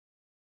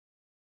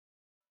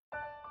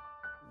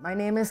My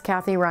name is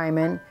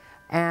Reiman,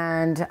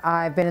 and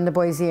I've been in the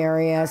Boise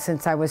area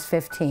since I was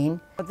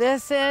 15.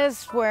 This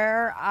is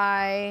where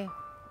I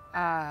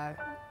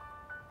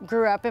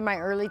grew up in my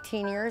early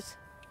teen years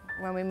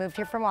when we moved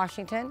here from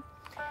Washington.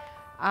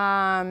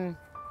 I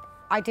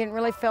didn't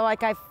really feel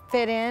like I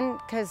fit in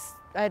because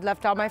I'd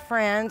left all my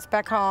friends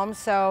back home,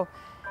 so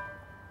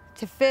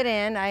to fit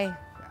in,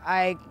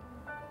 I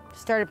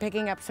started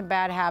picking up some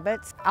bad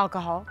habits,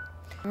 alcohol.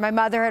 My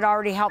mother had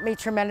already helped me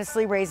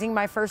tremendously raising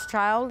my first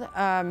child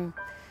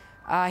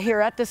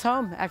here at this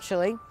home,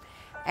 actually.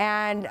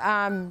 And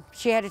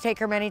she had to take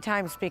her many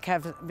times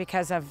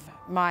because of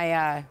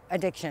my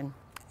addiction.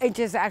 It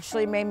just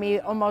actually made me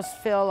almost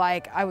feel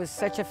like I was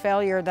such a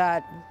failure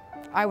that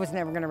I was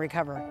never going to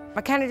recover.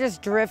 I kind of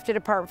just drifted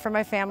apart from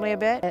my family a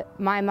bit.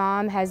 My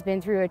mom has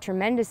been through a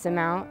tremendous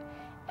amount,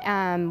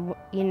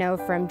 you know,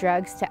 from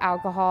drugs to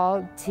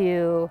alcohol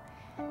to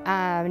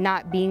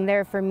not being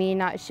there for me,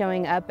 not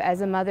showing up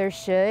as a mother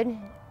should.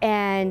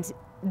 And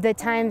the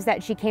times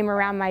that she came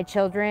around my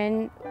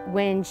children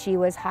when she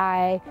was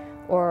high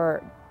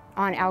or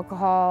on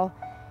alcohol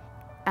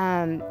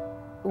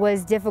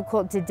was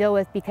difficult to deal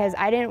with because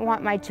I didn't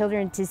want my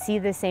children to see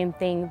the same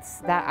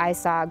things that I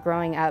saw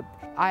growing up.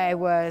 I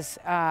was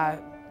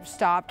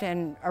stopped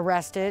and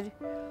arrested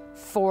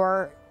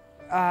for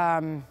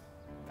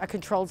a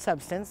controlled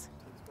substance.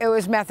 It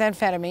was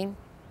methamphetamine.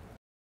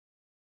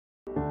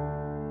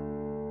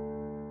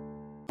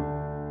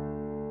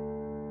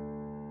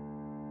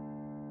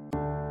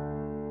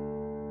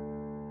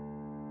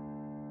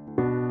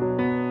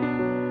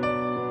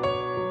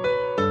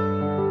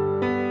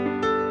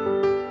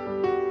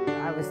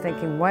 I was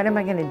thinking, what am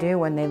I going to do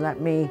when they let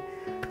me,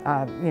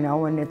 you know,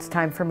 when it's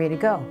time for me to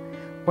go?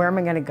 Where am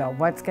I going to go?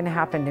 What's going to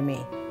happen to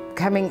me?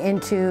 Coming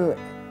into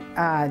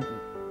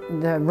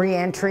the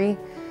re-entry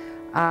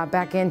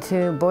back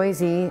into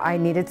Boise, I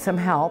needed some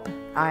help.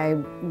 I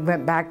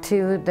went back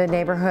to the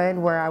neighborhood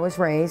where I was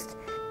raised,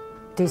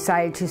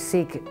 decided to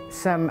seek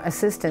some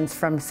assistance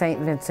from St.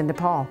 Vincent de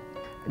Paul.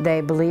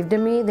 They believed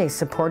in me, they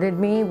supported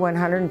me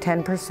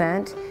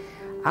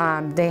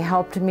 110%. They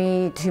helped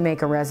me to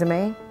make a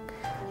resume.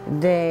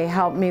 They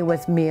helped me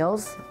with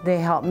meals. They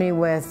helped me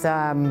with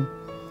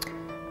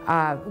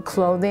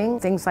clothing,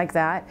 things like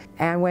that,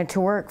 and went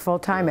to work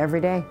full-time every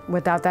day.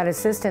 Without that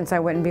assistance, I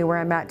wouldn't be where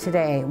I'm at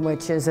today,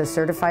 which is a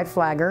certified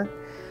flagger.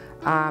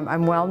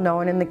 I'm well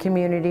known in the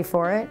community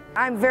for it.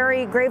 I'm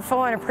very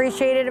grateful and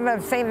appreciative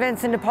of St.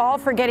 Vincent de Paul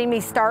for getting me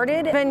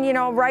started. And, you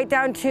know, right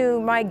down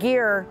to my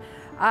gear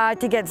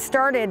to get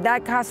started,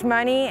 that cost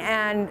money,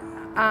 and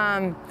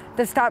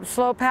the stop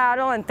slow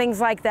paddle and things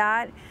like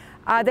that.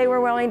 They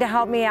were willing to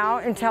help me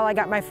out until I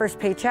got my first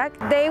paycheck.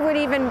 They would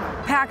even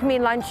pack me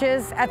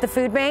lunches at the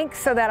food bank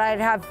so that I'd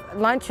have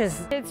lunches.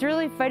 It's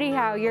really funny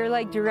how you're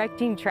like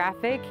directing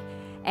traffic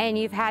and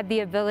you've had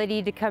the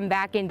ability to come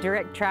back and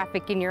direct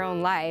traffic in your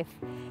own life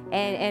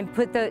and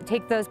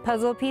take those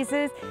puzzle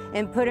pieces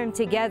and put them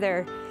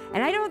together.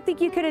 And I don't think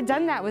you could have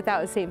done that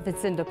without St.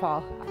 Vincent de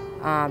Paul.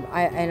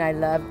 I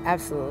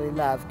absolutely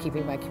love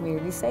keeping my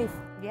community safe.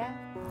 Yeah.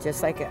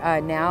 Just like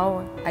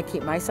now, I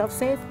keep myself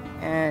safe,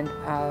 and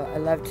I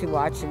love to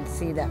watch and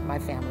see that my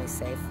family's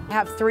safe. I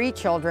have 3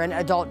 children,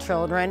 adult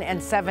children, and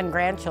 7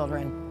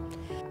 grandchildren.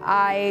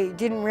 I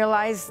didn't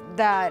realize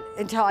that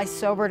until I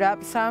sobered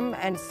up some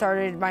and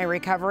started my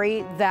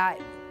recovery that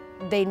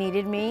they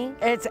needed me.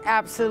 It's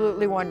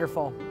absolutely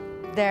wonderful.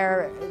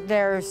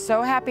 They're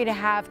so happy to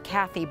have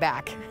Kathy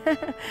back.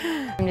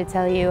 I'm to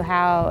tell you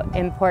how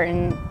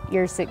important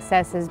your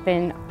success has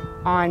been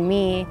on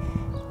me,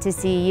 to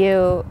see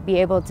you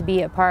be able to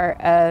be a part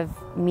of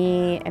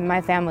me and my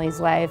family's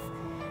life.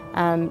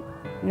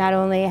 Not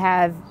only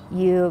have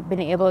you been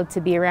able to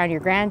be around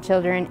your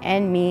grandchildren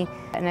and me,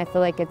 and I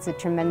feel like it's a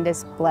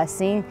tremendous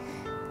blessing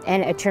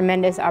and a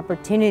tremendous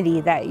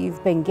opportunity that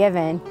you've been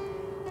given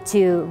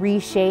to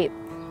reshape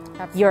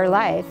your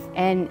life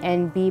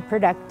and be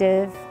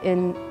productive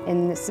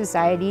in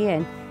society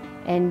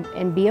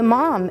and be a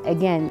mom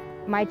again.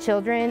 My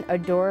children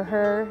adore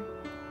her.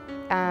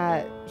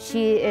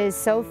 She is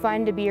so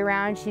fun to be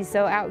around. She's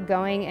so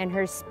outgoing, and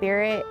her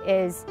spirit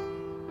is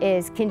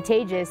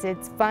contagious.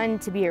 It's fun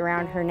to be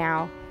around her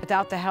now.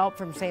 Without the help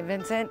from St.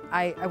 Vincent,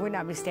 I would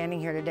not be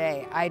standing here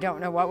today. I don't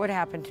know what would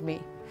happen to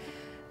me.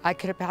 I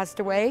could have passed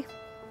away.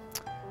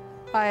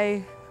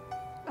 I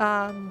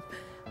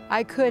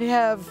could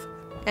have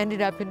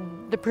ended up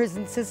in the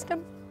prison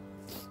system.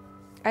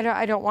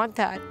 I don't want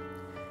that.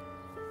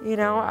 You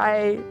know,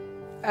 I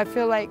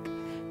feel like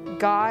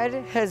God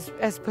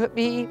has put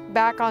me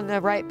back on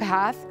the right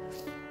path,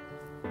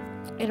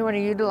 and I want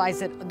to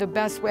utilize it the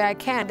best way I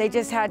can. They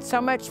just had so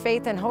much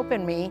faith and hope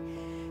in me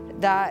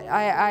that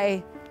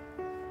I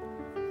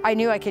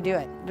knew I could do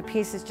it. The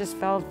pieces just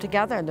fell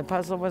together, and the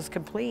puzzle was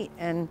complete,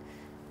 and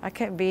I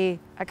couldn't be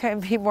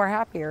more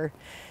happier.